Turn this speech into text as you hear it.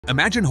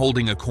Imagine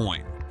holding a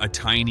coin, a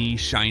tiny,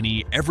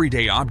 shiny,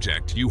 everyday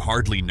object you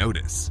hardly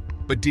notice.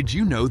 But did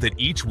you know that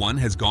each one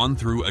has gone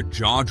through a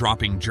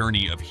jaw-dropping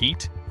journey of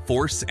heat,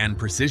 force, and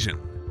precision?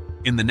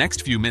 In the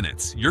next few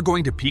minutes, you're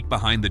going to peek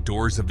behind the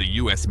doors of the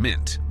US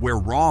Mint, where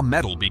raw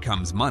metal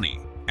becomes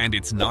money, and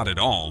it's not at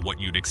all what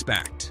you'd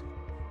expect.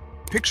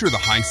 Picture the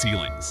high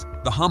ceilings,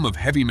 the hum of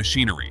heavy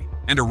machinery,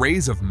 and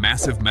arrays of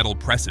massive metal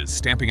presses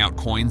stamping out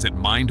coins at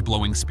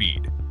mind-blowing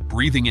speed,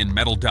 breathing in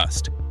metal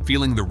dust,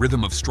 feeling the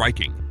rhythm of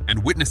striking,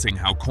 and witnessing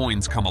how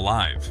coins come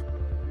alive.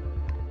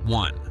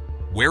 1.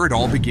 Where it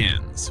all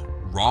begins.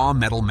 Raw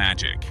metal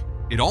magic.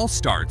 It all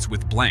starts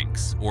with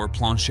blanks, or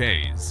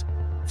planchets,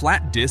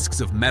 flat discs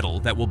of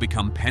metal that will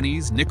become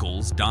pennies,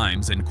 nickels,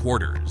 dimes, and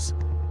quarters.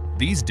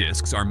 These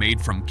discs are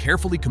made from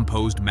carefully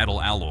composed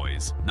metal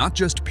alloys, not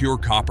just pure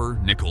copper,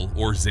 nickel,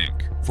 or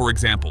zinc. For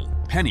example,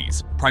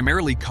 pennies,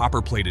 primarily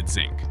copper-plated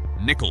zinc.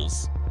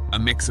 Nickels, a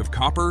mix of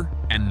copper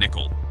and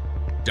nickel.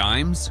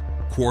 Dimes,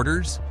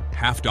 quarters,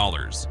 half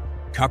dollars.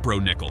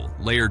 Cupro nickel,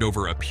 layered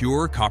over a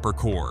pure copper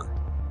core.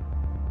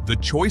 The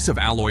choice of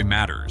alloy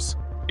matters.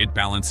 It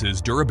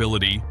balances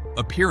durability,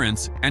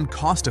 appearance, and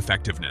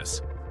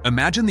cost-effectiveness.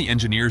 Imagine the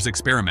engineers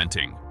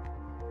experimenting.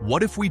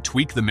 What if we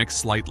tweak the mix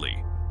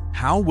slightly?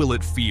 How will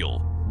it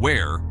feel,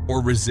 wear,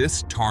 or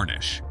resist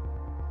tarnish?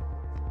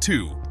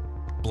 2.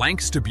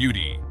 Blanks to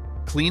beauty.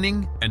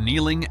 Cleaning,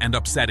 annealing, and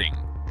upsetting.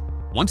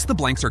 Once the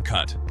blanks are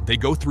cut, they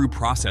go through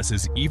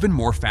processes even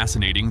more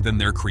fascinating than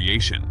their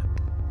creation.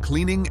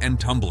 Cleaning and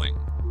tumbling.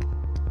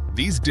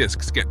 These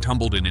discs get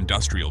tumbled in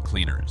industrial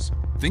cleaners.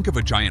 Think of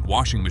a giant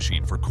washing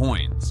machine for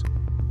coins,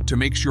 to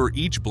make sure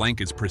each blank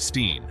is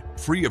pristine,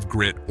 free of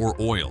grit or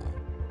oil.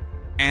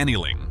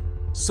 Annealing,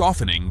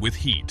 softening with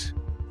heat.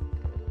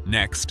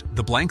 Next,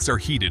 the blanks are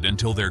heated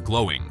until they're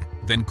glowing,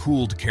 then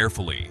cooled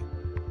carefully.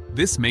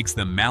 This makes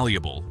them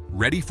malleable,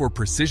 ready for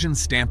precision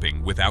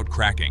stamping without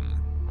cracking.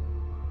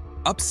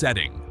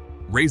 Upsetting,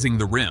 raising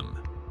the rim.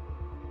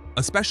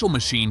 A special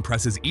machine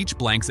presses each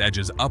blank's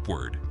edges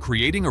upward,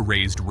 creating a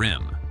raised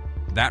rim.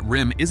 That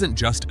rim isn't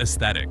just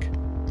aesthetic.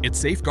 It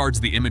safeguards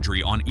the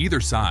imagery on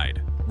either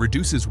side,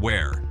 reduces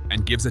wear,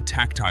 and gives a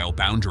tactile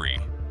boundary.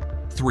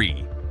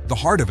 3. The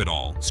heart of it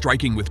all,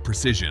 striking with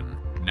precision.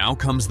 Now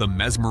comes the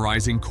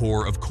mesmerizing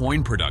core of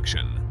coin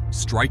production,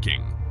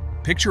 striking.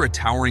 Picture a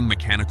towering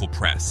mechanical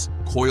press,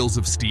 coils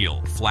of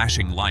steel,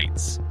 flashing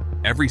lights.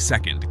 Every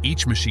second,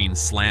 each machine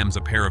slams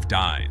a pair of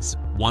dies,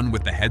 one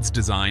with the head's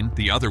design,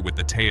 the other with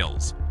the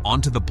tails,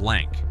 onto the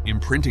blank,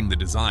 imprinting the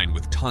design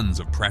with tons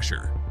of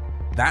pressure.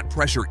 That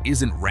pressure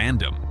isn't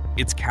random.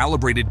 It's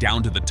calibrated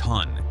down to the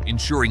ton,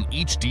 ensuring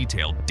each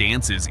detail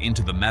dances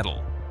into the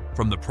metal,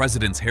 from the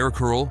president's hair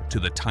curl to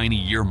the tiny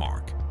year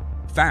mark.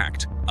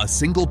 Fact, a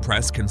single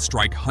press can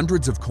strike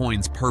hundreds of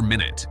coins per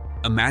minute.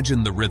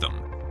 Imagine the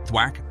rhythm.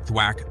 Thwack,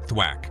 thwack,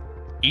 thwack.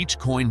 Each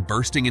coin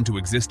bursting into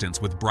existence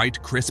with bright,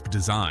 crisp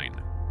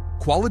design.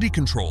 Quality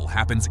control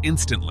happens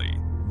instantly.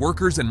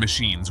 Workers and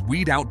machines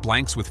weed out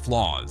blanks with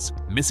flaws,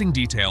 missing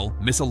detail,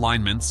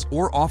 misalignments,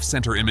 or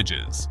off-center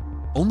images.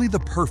 Only the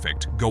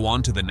perfect go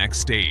on to the next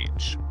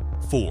stage.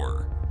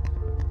 4.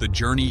 The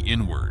journey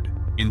inward,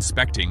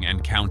 inspecting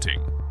and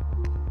counting.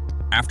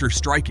 After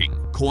striking,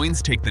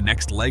 coins take the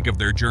next leg of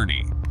their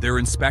journey. They're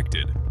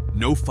inspected.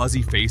 No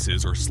fuzzy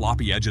faces or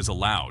sloppy edges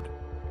allowed.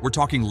 We're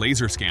talking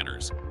laser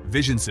scanners,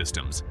 vision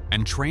systems,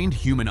 and trained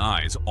human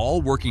eyes all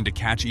working to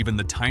catch even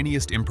the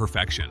tiniest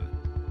imperfection.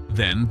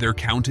 Then they're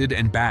counted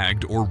and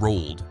bagged or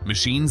rolled.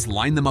 Machines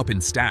line them up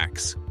in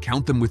stacks,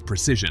 count them with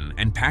precision,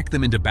 and pack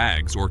them into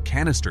bags or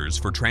canisters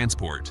for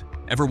transport.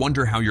 Ever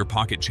wonder how your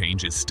pocket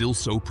change is still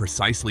so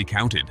precisely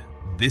counted?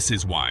 This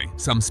is why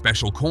some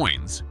special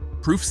coins,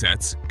 proof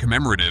sets,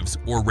 commemoratives,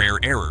 or rare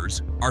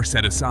errors are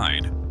set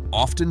aside,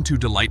 often to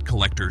delight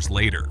collectors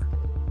later.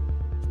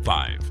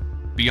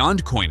 5.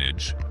 Beyond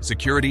coinage,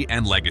 security,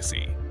 and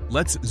legacy.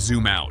 Let's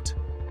zoom out.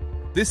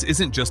 This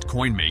isn't just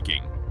coin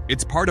making.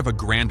 It's part of a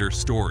grander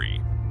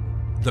story.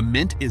 The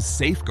Mint is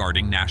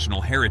safeguarding national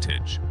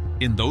heritage.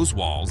 In those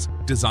walls,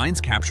 designs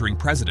capturing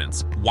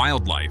presidents,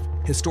 wildlife,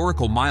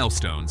 historical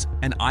milestones,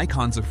 and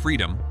icons of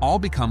freedom all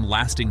become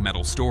lasting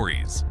metal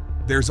stories.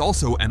 There's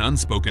also an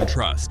unspoken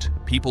trust.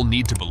 People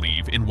need to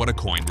believe in what a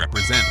coin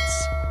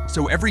represents.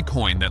 So every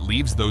coin that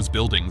leaves those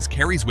buildings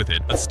carries with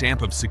it a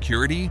stamp of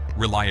security,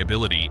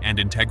 reliability, and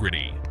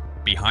integrity.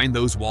 Behind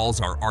those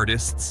walls are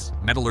artists,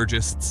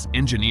 metallurgists,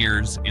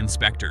 engineers,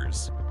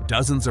 inspectors.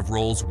 Dozens of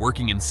roles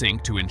working in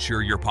sync to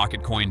ensure your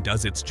pocket coin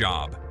does its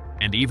job,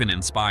 and even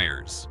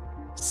inspires.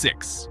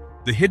 6.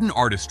 The hidden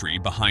artistry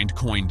behind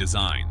coin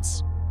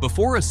designs.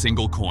 Before a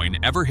single coin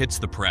ever hits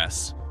the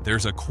press,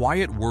 there's a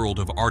quiet world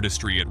of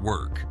artistry at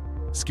work.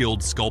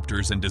 Skilled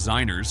sculptors and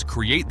designers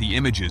create the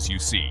images you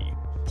see.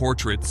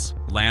 Portraits,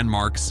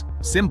 landmarks,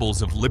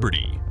 symbols of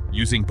liberty,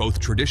 using both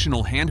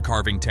traditional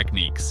hand-carving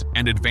techniques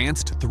and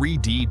advanced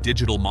 3D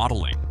digital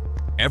modeling.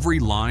 Every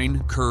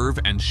line, curve,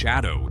 and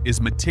shadow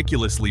is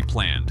meticulously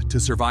planned to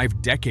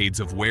survive decades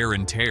of wear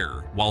and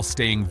tear while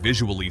staying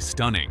visually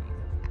stunning.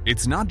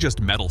 It's not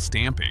just metal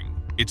stamping,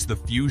 it's the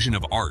fusion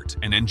of art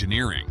and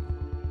engineering.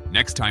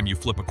 Next time you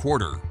flip a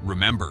quarter,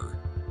 remember,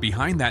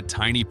 behind that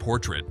tiny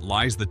portrait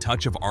lies the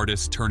touch of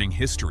artists turning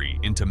history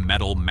into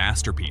metal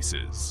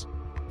masterpieces.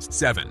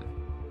 7.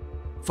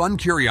 Fun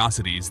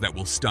curiosities that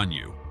will stun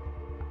you.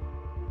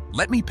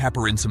 Let me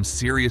pepper in some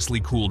seriously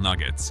cool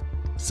nuggets.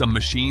 Some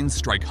machines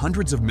strike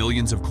hundreds of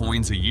millions of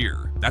coins a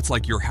year. That's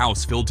like your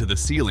house filled to the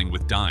ceiling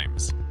with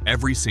dimes,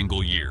 every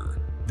single year.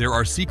 There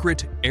are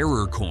secret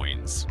error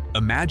coins.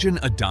 Imagine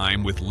a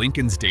dime with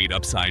Lincoln's date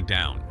upside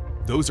down.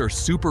 Those are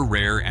super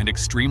rare and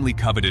extremely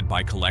coveted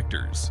by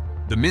collectors.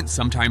 The mint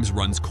sometimes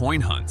runs coin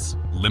hunts,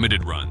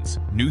 limited runs,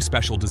 new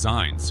special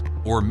designs,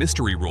 or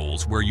mystery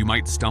rolls where you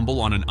might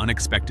stumble on an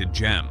unexpected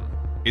gem.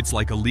 It's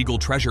like a legal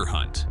treasure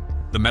hunt.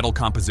 The metal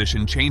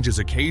composition changes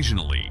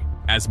occasionally.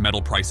 As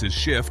metal prices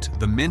shift,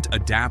 the mint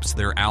adapts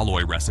their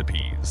alloy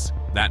recipes.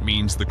 That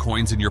means the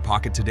coins in your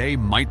pocket today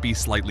might be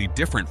slightly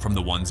different from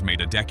the ones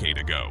made a decade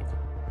ago.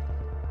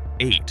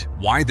 8.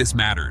 Why this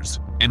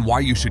matters, and why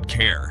you should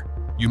care.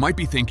 You might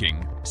be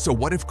thinking, so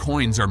what if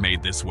coins are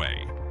made this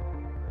way?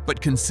 But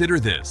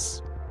consider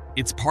this.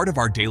 It's part of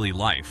our daily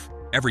life.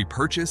 Every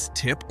purchase,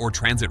 tip, or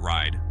transit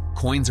ride,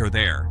 coins are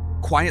there,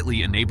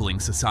 quietly enabling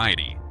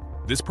society.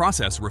 This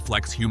process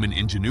reflects human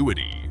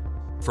ingenuity.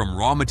 From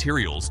raw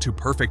materials to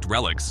perfect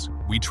relics,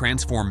 we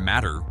transform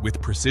matter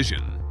with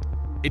precision.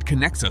 It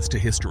connects us to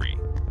history.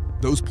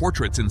 Those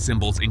portraits and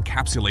symbols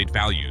encapsulate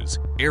values,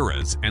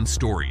 eras, and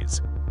stories.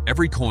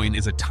 Every coin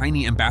is a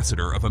tiny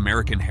ambassador of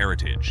American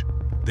heritage.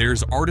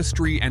 There's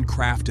artistry and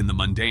craft in the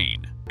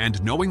mundane,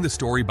 and knowing the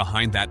story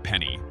behind that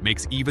penny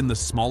makes even the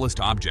smallest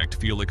object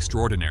feel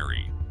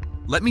extraordinary.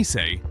 Let me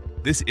say,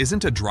 this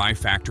isn't a dry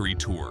factory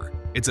tour.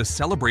 It's a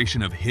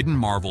celebration of hidden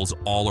marvels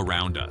all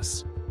around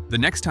us. The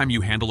next time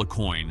you handle a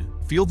coin,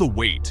 feel the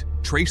weight,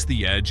 trace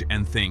the edge,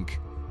 and think,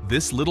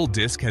 this little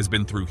disc has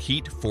been through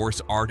heat,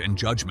 force, art, and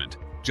judgment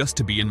just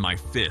to be in my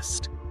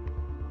fist.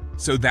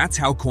 So that's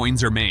how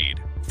coins are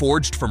made.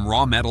 Forged from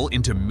raw metal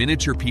into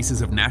miniature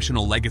pieces of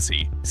national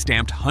legacy,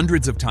 stamped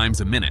hundreds of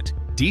times a minute,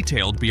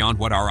 detailed beyond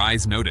what our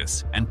eyes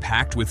notice, and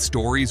packed with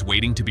stories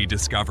waiting to be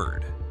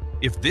discovered.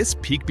 If this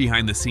peek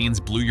behind the scenes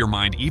blew your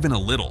mind even a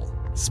little,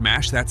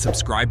 smash that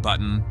subscribe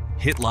button,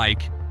 hit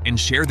like, and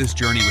share this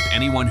journey with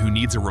anyone who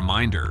needs a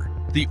reminder.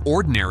 The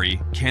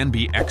ordinary can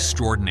be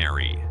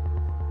extraordinary.